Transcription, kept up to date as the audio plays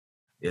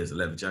Yeah, it's a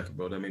leather jacket,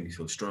 bro. That made me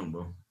feel strong,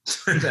 bro.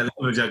 That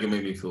leather jacket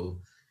made me feel,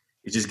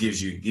 it just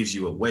gives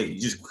you a weight. You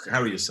just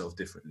carry yourself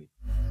differently.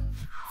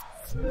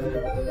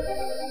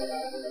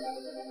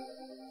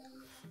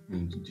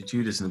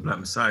 Judas and the Black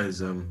Messiah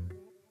is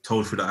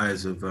told through the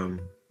eyes of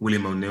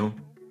William O'Neill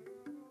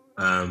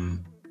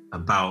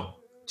about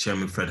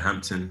Chairman Fred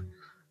Hampton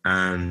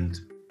and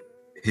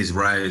his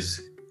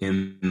rise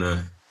in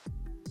the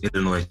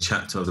Illinois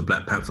chapter of the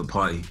Black Panther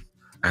Party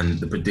and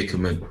the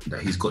predicament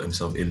that he's got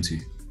himself into.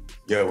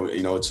 Yeah,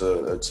 you know, it's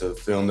a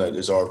film that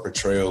is our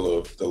portrayal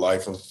of the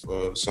life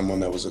of someone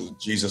that was a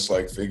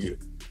Jesus-like figure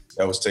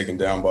that was taken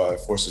down by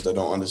forces that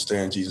don't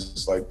understand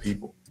Jesus-like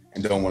people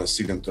and don't want to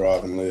see them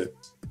thrive and live.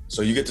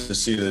 So you get to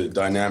see the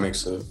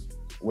dynamics of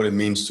what it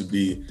means to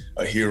be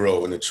a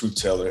hero and a truth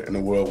teller in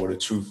a world where the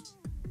truth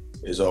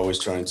is always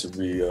trying to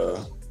be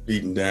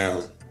beaten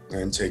down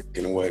and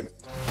taken away.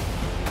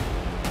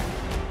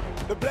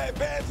 The Black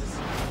Panthers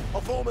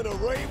are forming a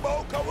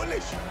rainbow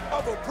coalition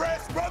of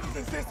oppressed brothers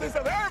and sisters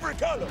of every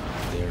color.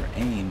 Their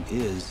aim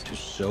is to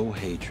sow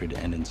hatred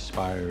and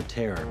inspire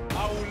terror.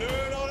 I will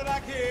learn all that I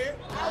can.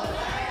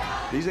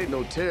 These ain't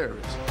no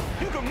terrorists.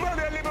 You can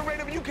murder a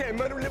liberator, but you can't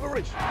murder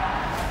liberation.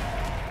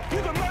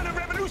 You can murder a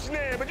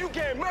revolutionary, but you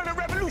can't murder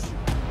revolution.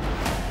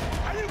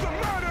 And you can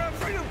murder a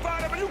freedom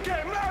fighter, but you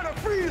can't murder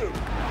freedom.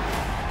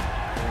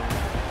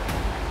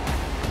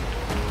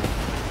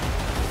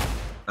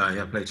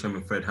 Yeah, I played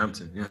Chairman Fred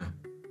Hampton, yeah.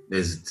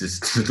 There's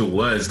just the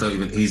words don't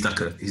even, he's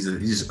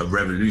just a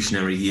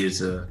revolutionary. He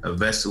is a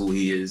vessel.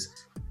 He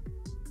is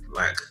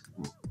like,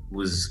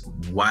 was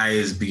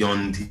wise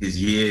beyond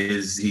his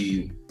years.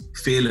 He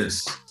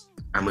fearless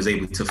and was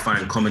able to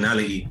find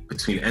commonality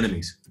between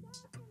enemies,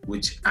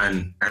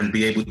 and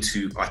be able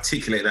to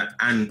articulate that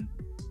and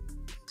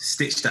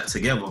stitch that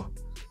together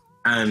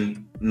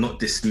and not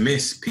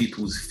dismiss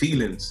people's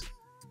feelings,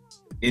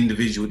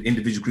 individual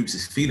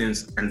groups'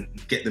 feelings, and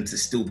get them to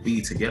still be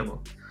together.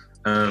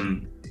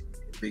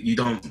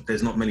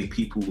 There's not many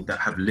people that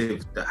have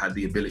lived that had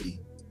the ability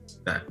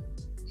that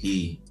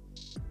he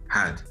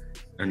had,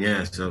 and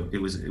yeah, so it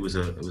was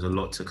a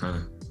lot to kind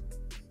of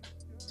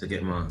to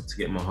get my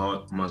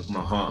heart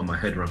and my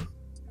head around.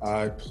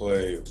 I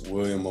play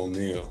William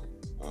O'Neill,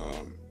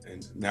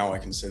 and now I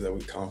can say that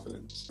with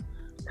confidence.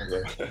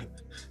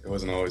 It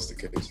wasn't always the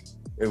case.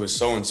 It was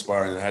so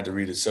inspiring. I had to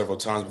read it several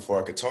times before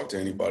I could talk to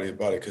anybody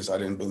about it because I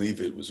didn't believe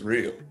it was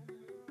real.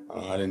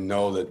 I didn't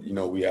know that, you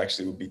know, we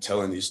actually would be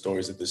telling these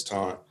stories at this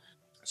time.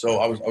 So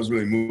I was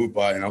really moved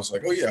by it, and I was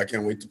like, oh yeah, I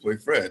can't wait to play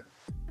Fred.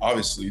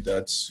 Obviously,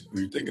 that's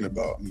who you're thinking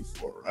about me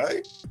for,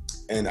 right?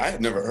 And I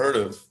had never heard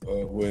of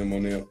William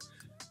O'Neill.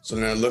 So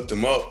then I looked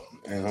him up,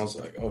 and I was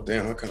like, oh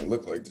damn, I kind of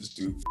look like this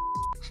dude,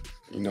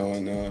 you know,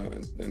 and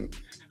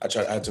I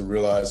had to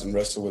realize and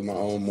wrestle with my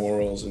own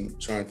morals and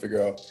try and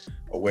figure out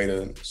a way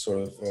to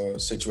sort of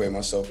situate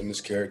myself in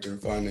this character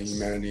and find the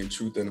humanity and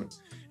truth in him.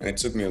 And it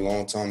took me a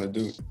long time to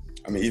do.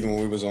 I mean, even when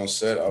we was on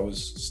set, I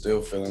was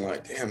still feeling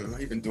like, damn, am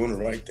I even doing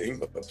the right thing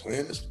by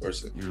playing this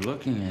person? You're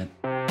looking at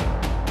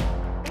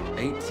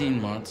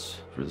 18 months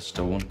for the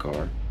stolen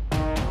car,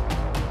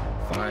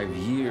 5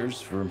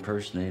 years for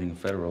impersonating a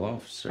federal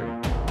officer,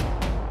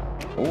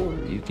 or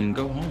you can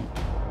go home.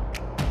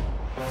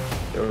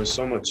 There was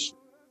so much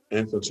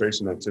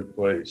infiltration that took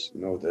place,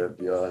 you know, with the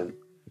FBI.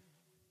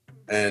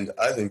 And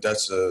I think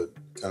that's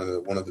kind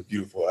of one of the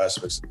beautiful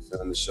aspects of the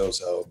film. It shows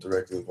how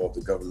directly involved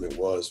the government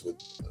was with,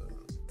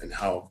 and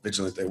how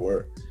vigilant they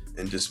were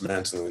in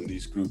dismantling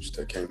these groups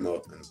that came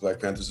up. And the Black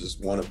Panthers is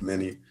one of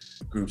many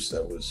groups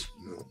that was,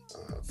 you know,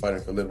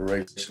 fighting for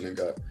liberation and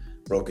got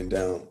broken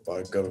down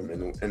by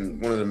government.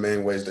 And one of the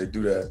main ways they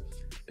do that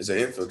is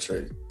they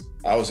infiltrate.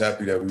 I was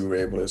happy that we were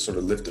able to sort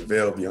of lift the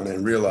veil beyond it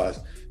and realize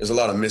there's a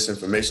lot of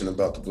misinformation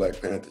about the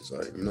Black Panthers,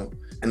 like, you know,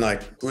 and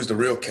like, who's the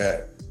real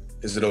cat?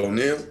 Is it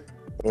O'Neill,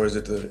 or is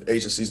it the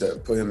agencies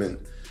that put him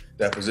in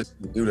that position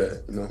to do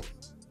that? You know,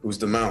 who's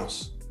the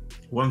mouse?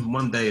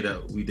 One day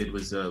that we did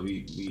was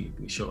we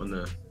shot on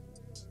the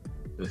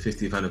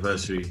 50th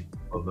anniversary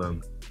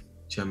of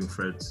Chairman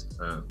Fred's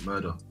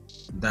murder.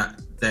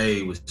 That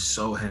day was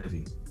so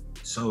heavy,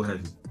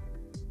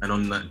 and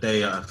on that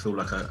day I feel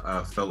like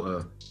I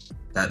felt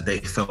that they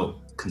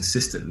felt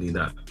consistently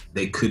that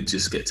they could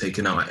just get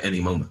taken out at any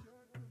moment.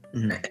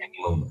 Mm-hmm. At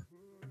any moment.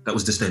 That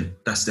was just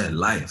that's their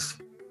life.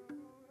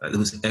 Like, it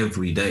was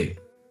every day.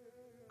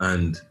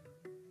 And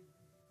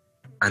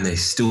they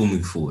still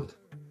move forward.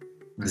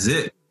 That's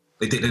it.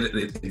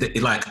 They,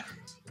 like,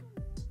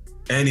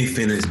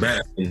 anything is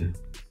better than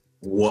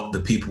what the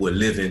people were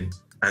living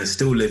and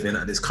still living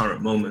at this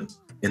current moment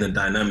in the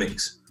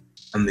dynamics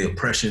and the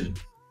oppression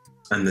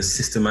and the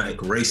systematic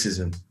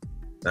racism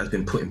that's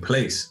been put in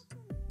place.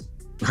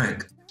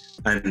 Like,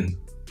 and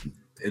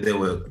there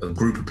were a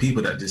group of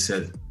people that just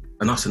said,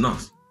 enough's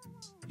enough.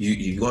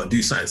 You got to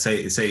do something.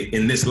 Say,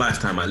 in this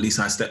lifetime, at least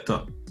I stepped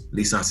up. At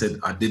least I said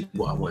I did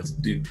what I wanted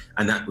to do.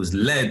 And that was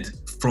led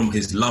from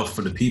his love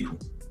for the people,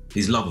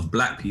 his love of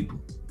Black people,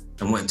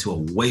 and wanting to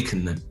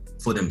awaken them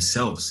for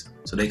themselves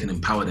so they can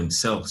empower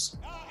themselves.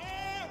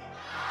 I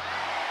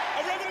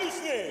am a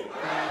revolutionary.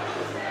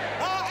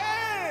 I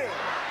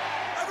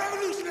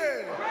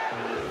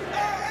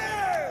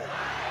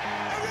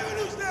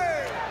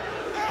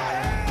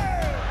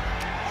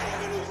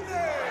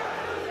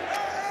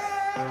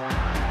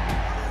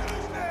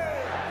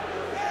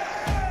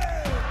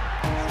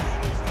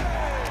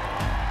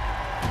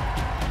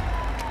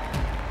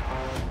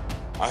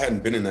I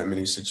hadn't been in that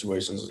many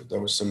situations that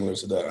were similar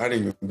to that. I hadn't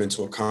even been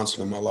to a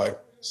concert in my life.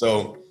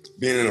 So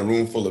being in a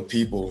room full of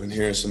people and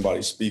hearing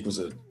somebody speak was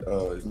a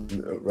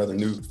rather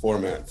new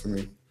format for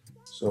me.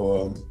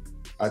 So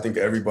I think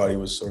everybody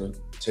was sort of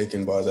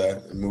taken by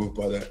that and moved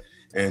by that.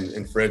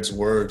 And Fred's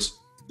words,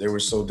 they were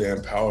so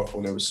damn powerful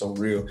and they were so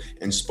real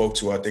and spoke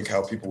to, I think,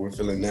 how people were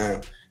feeling now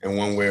in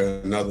one way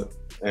or another.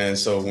 And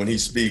so when he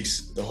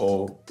speaks, the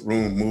whole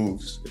room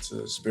moves. It's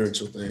a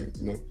spiritual thing,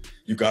 you know.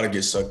 You got to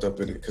get sucked up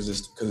in it because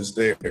it's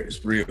there.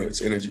 It's real.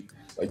 It's energy.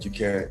 Like you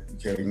can't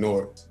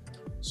ignore it.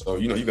 So,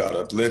 you know, you got to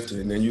uplift it.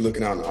 And then you're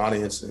looking out in the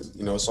audience and,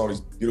 you know, it's all these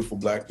beautiful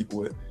black people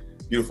with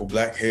beautiful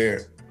black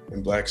hair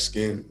and black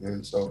skin.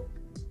 And so,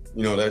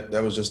 you know,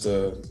 that was just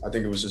I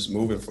think it was just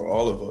moving for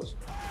all of us.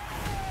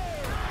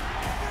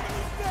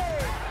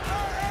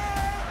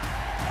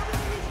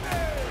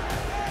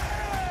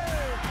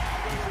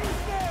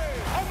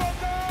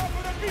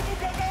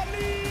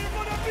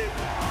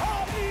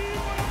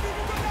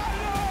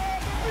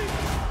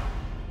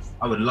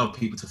 I would love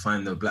people to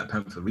find the Black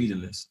Panther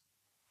reading list,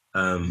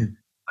 and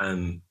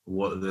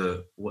what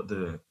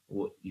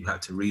you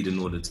had to read in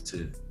order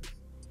to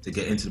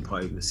get into the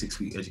party with a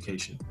 6-week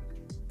education,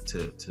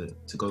 to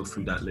go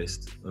through that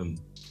list. It'd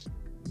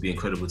be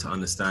incredible to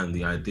understand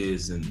the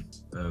ideas and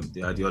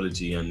the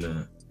ideology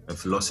and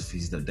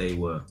philosophies that they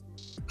were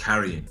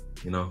carrying,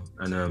 you know,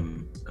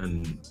 and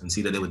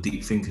see that they were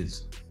deep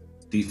thinkers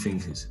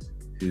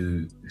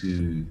who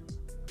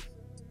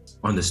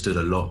understood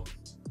a lot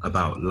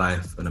about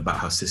life and about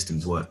how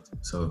systems worked.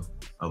 So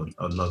I would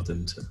love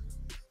them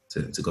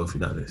to go through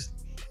that list.